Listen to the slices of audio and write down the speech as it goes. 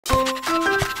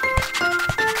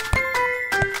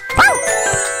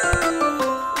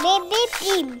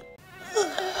Bebeplim.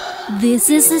 This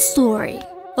is the story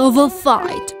of a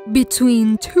fight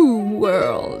between two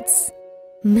worlds.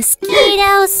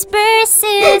 Mosquitoes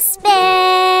versus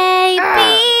babies.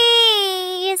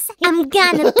 I'm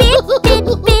gonna bit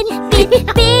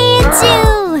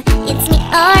you. It's me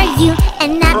or you,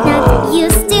 and not you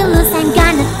still lose. I'm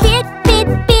gonna bit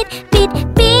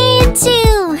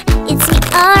you. It's me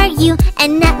or you,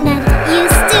 and not you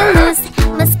still lose.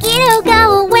 Mosquito, go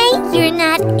away, you're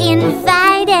not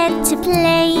invited to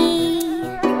play.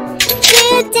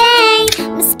 Today,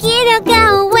 mosquito,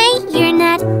 go away, you're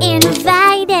not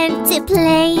invited to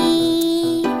play.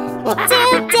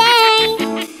 Today,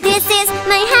 this is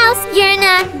my house, you're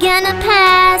not gonna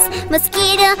pass.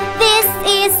 Mosquito, this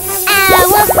is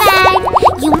our fight.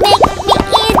 You make me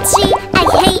itchy, I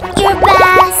hate your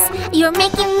boss. You're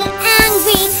making me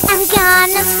angry, I'm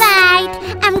gonna fight.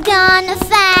 I'm gonna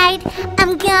fight,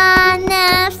 I'm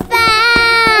gonna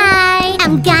fight.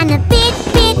 I'm gonna beat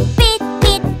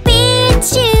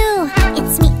you.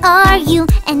 It's me or you,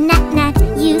 and not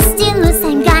you still lose.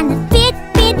 I'm gonna beat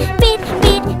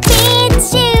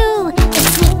you.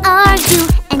 It's me or you,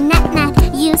 and not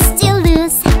you still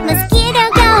lose. Mosquito,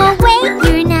 go away,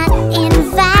 you're not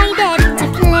invited to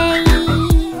play.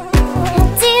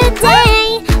 Today,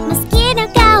 mosquito,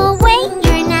 go away,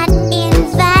 you're not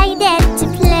invited to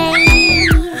play.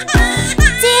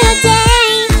 Today,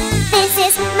 this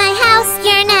is my house,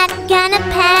 you're not gonna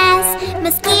pass.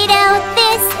 Mosquito,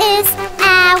 this is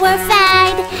our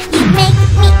fight. You make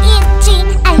me itchy,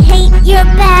 I hate your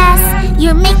boss.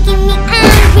 You're making me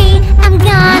angry, I'm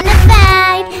gonna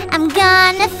fight. I'm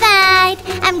gonna fight,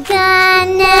 I'm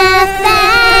gonna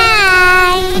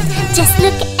fight. Just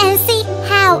look and see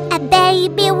how a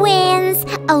baby wins.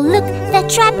 Oh look, the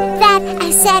trap that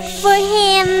I set for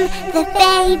him. The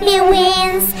baby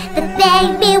wins, the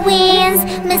baby wins.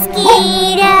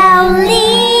 Mosquito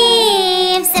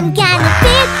leaves. I'm gonna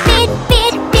beat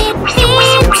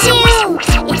you.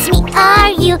 It's me or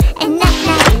you, and not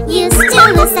you still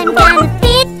lose. I'm gonna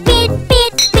beat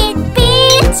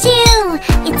you.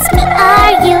 It's me or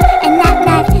you, and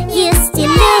not you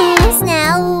still lose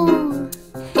now.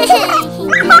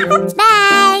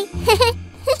 Bye.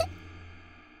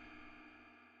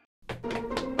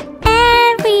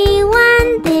 Everyone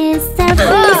deserves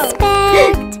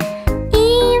respect,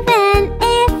 even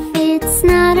if it's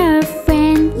not our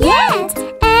friend yet.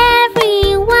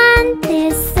 Everyone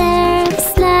deserves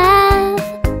love.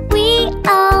 We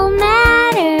all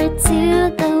matter to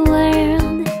the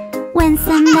world. When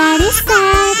somebody's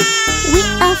sad, we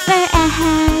offer a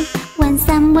hug. When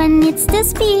someone needs to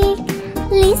speak,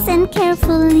 listen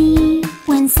carefully.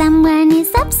 When someone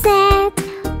is upset,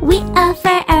 we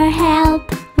offer our help.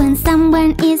 When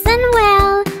someone is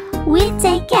unwell, we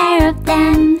take care of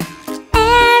them.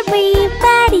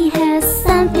 Everybody has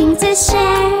something to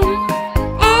share.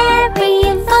 Every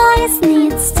voice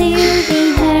needs to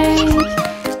be heard.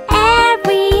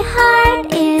 Every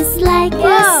heart is like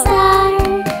a star,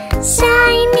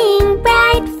 shining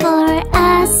bright for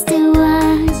us to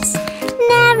watch.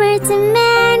 Never too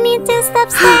many to stop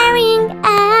staring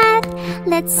at.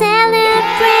 Let's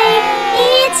celebrate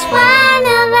each one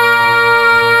of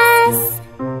us.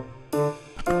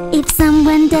 If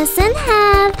someone doesn't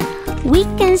have, we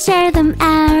can share them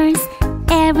ours.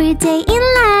 Every day in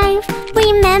life,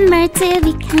 remember to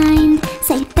be kind.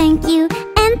 Say thank you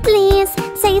and please.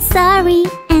 Say sorry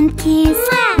and kiss.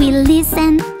 We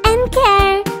listen and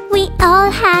care. We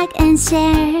all hug and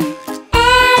share.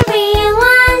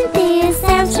 Everyone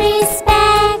deserves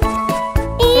respect,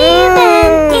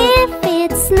 even if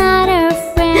it's not our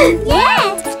friend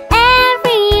yet.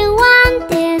 Everyone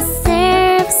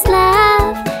deserves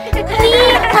love. We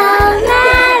all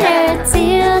matter to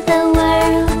the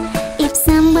world. If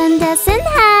someone doesn't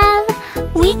have,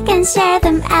 we can share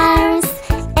them ours.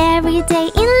 Every day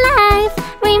in life,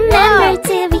 remember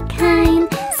to be kind.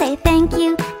 Say thank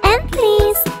you and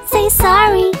please. Say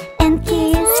sorry and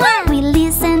kiss.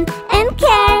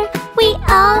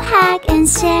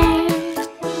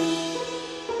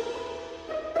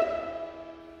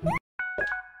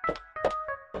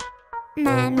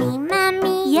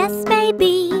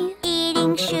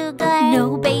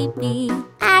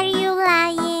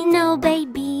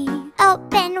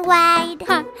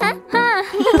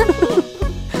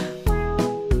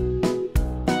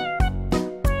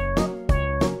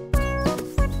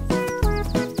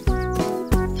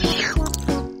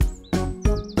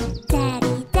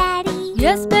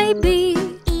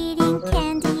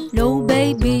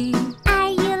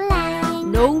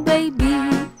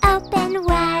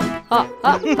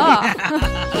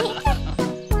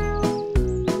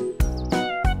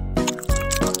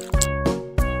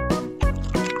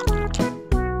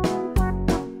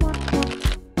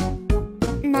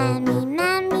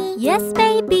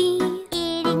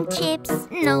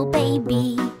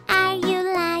 baby. Are you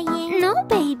lying? No,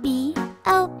 baby.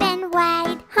 Open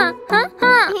wide. Ha ha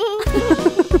ha.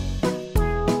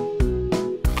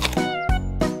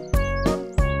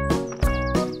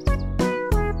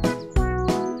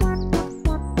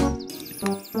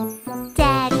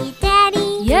 Daddy, Daddy.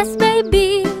 Yes,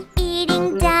 baby.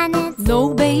 Eating donuts.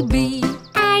 No, baby.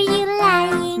 Are you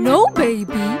lying? No,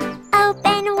 baby.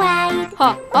 Open wide. Ha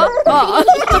ha ha.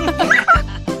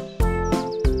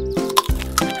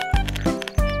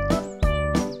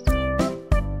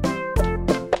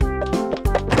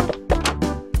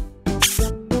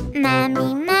 Mommy,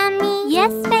 Mommy.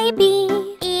 Yes, baby.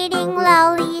 Eating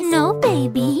lollies. No,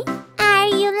 baby. Are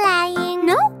you lying?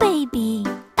 No, baby.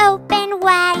 Open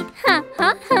wide. Ha ha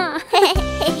ha.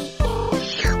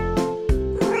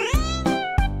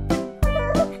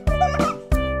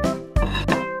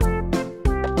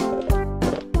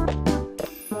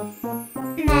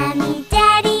 Mommy,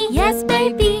 Daddy. Yes,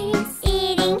 baby.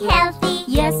 Eating healthy.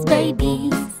 Yes, baby.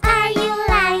 Are you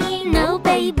lying? No,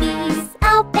 babies.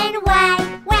 Open wide.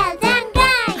 Well done,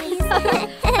 guys.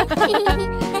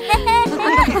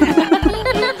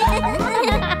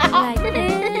 Like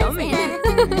this. Yummy. Yummy.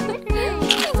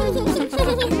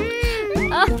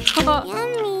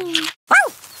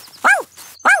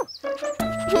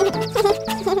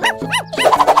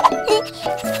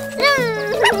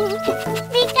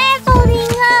 Be careful,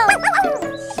 Ringo.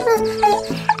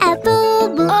 A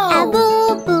boo-boo, a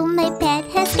boo-boo, my pet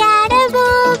has got a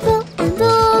boo-boo. A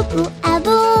boo-boo, a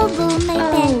boo-boo, my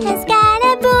pet has got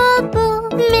a boo-boo.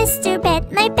 Mr. Pet,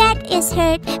 my pet is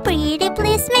hurt. Pretty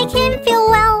please make him feel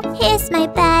well. He's my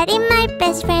buddy, my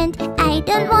best friend. I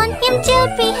don't want him to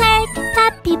be hurt.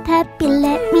 Puppy, puppy,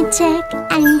 let me check.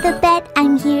 I'm the vet,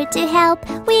 I'm here to help.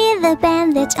 With a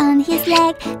bandage on his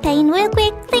leg, pain will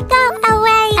quickly go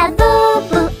away. A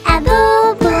boo-boo,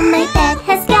 my pet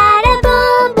has got a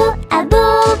boo-boo. A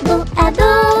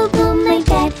boo-boo, my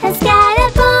pet has got a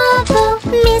boo-boo.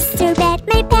 Mr. Vet,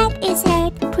 my pet is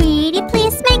hurt. Pretty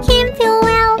please make him feel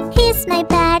well. He's my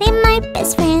buddy, my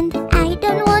best friend. I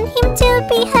don't want him to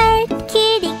be hurt.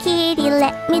 Kitty, kitty,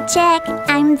 let me check.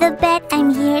 I'm the vet,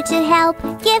 I'm here to help.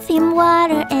 Give him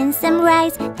water and some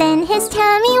rice, then his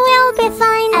tummy will be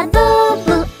fine. A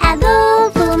boo-boo,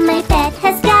 my pet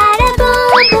has got a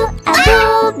boo-boo.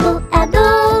 A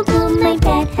boo-boo, my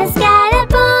pet has got a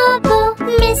boo-boo.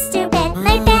 Mr. Pet,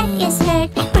 my pet is hurt.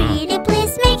 Pretty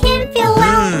please make him feel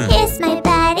well. He's my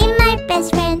buddy, my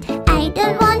best friend. I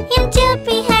don't want him to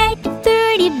be hurt.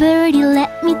 Birdie, birdie,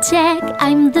 let me check.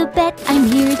 I'm the vet, I'm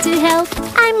here to help.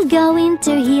 I'm going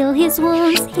to heal his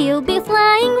wounds. He'll be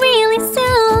flying really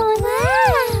soon.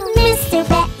 Wow! Mr.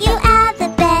 Pet, you are the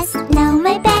best. Now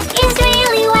my pet is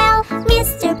really well.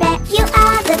 Mr. Pet, you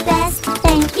are the best.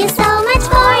 Thank you so much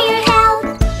for your help.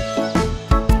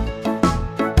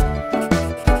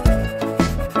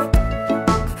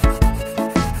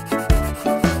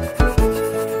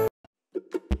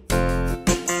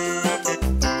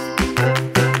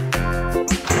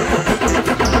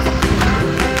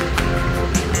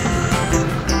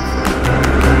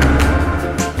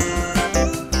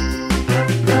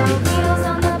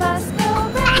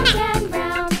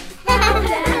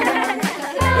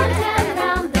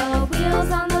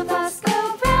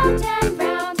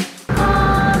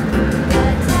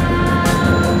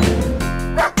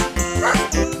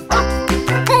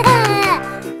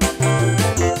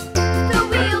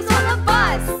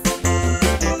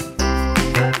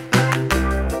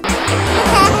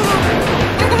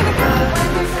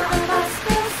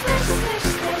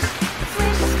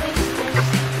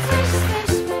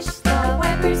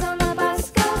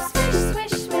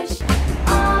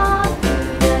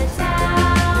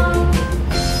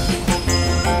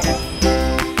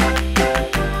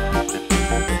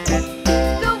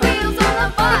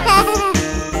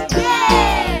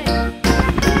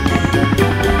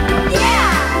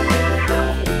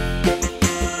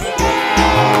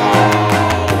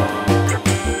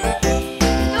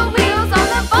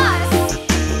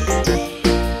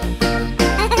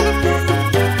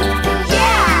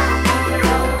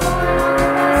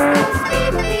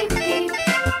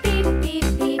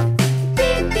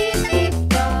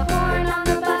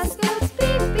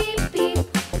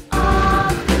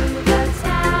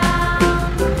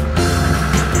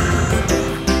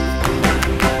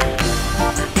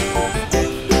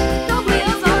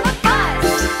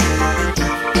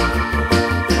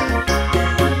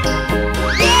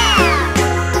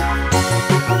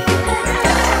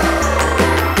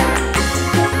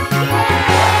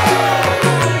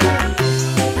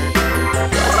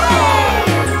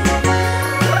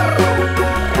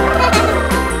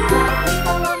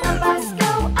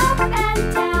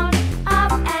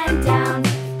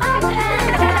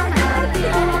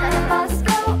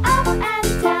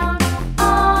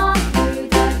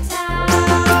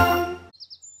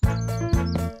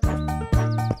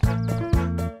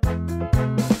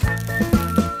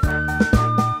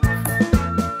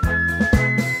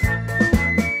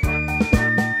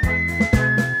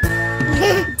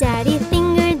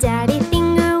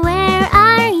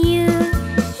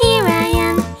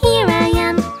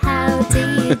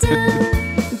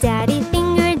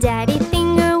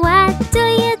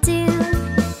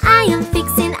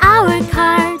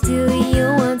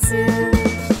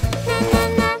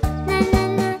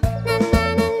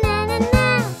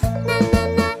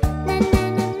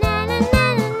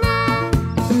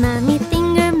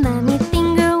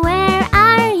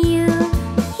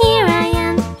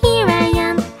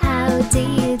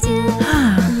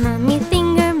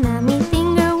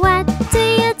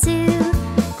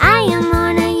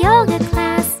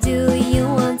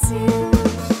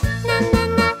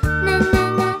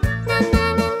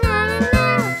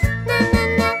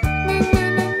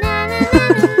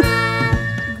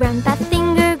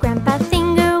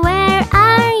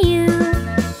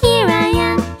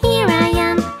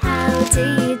 do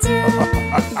you do?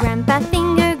 Grandpa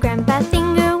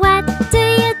Finger, what do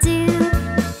you do?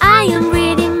 I am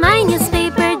reading my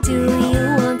newspaper, do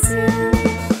you want to?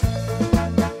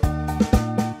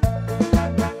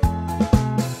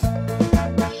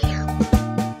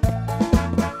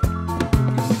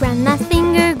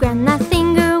 Grandma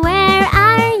Finger, where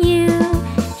are you?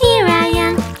 Here I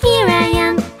am,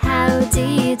 how do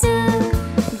you do?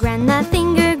 Grandma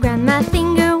Finger,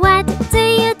 what do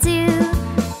you do?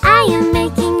 I am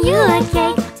making you a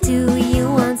cake, do you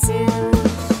want to?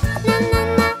 Na na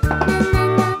na, na na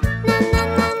na, na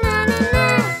na na na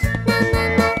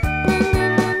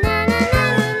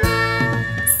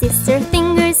na.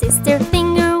 Sister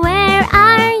Finger, where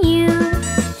are you?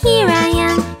 Here I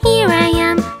am,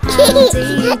 how do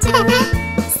you do?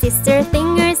 Sister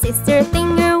Finger,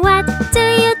 what do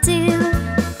you do?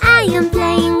 I am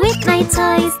playing with my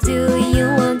toys, do you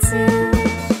want to?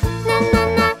 Na na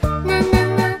na, na na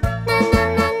na, na na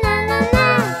na na na,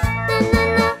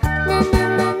 na na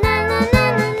na, na na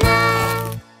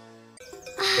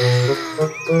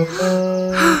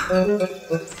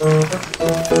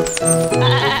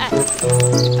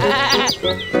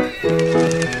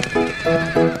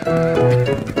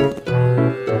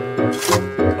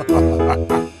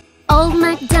Old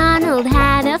MacDonald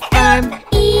had a farm,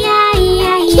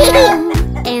 E-I-E-I-O.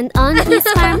 And on his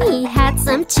farm he had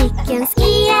some chickens,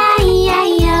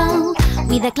 E-I-E-I-O.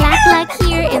 With a clack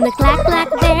here and a clack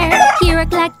there, here a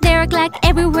clack, there a clack,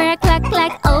 everywhere a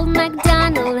clack. Old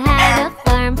MacDonald had a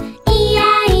farm,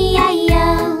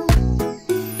 E-I-E-I-O.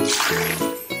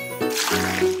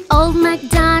 Old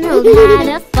MacDonald had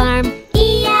a farm,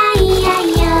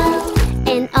 E-I-E-I-O.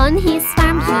 And on his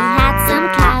farm he had some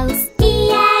cows,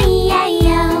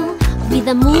 E-I-E-I-O. With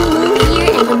a moo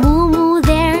here and a moo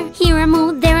there, here a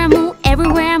moo, there a moo,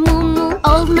 everywhere a moo.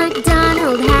 Old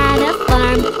MacDonald had a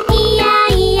farm,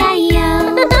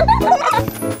 E-I-E-I-O.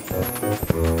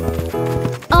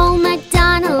 Old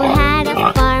MacDonald had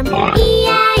a farm,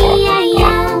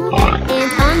 E-I-E-I-O.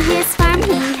 And on his farm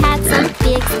he had some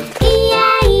pigs,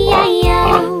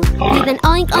 E-I-E-I-O. With an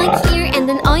oink here and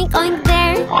an oink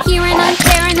there, here an oink,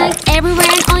 there an oink, everywhere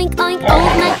an oink.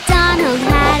 Old MacDonald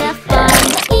had a farm,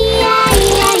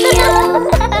 E-I-E-I-O.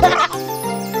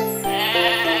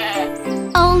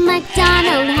 Old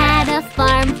MacDonald had a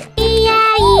farm,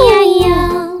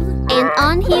 E-I-E-I-O. And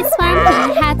on his farm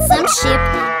he had some sheep,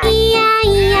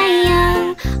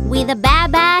 E-I-E-I-O. With a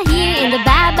ba-ba here and a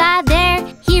ba-ba there,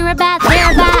 here a ba,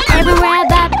 there a ba, everywhere a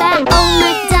ba-ba. Old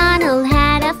MacDonald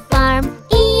had a farm,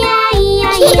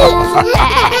 E-I-E-I-O.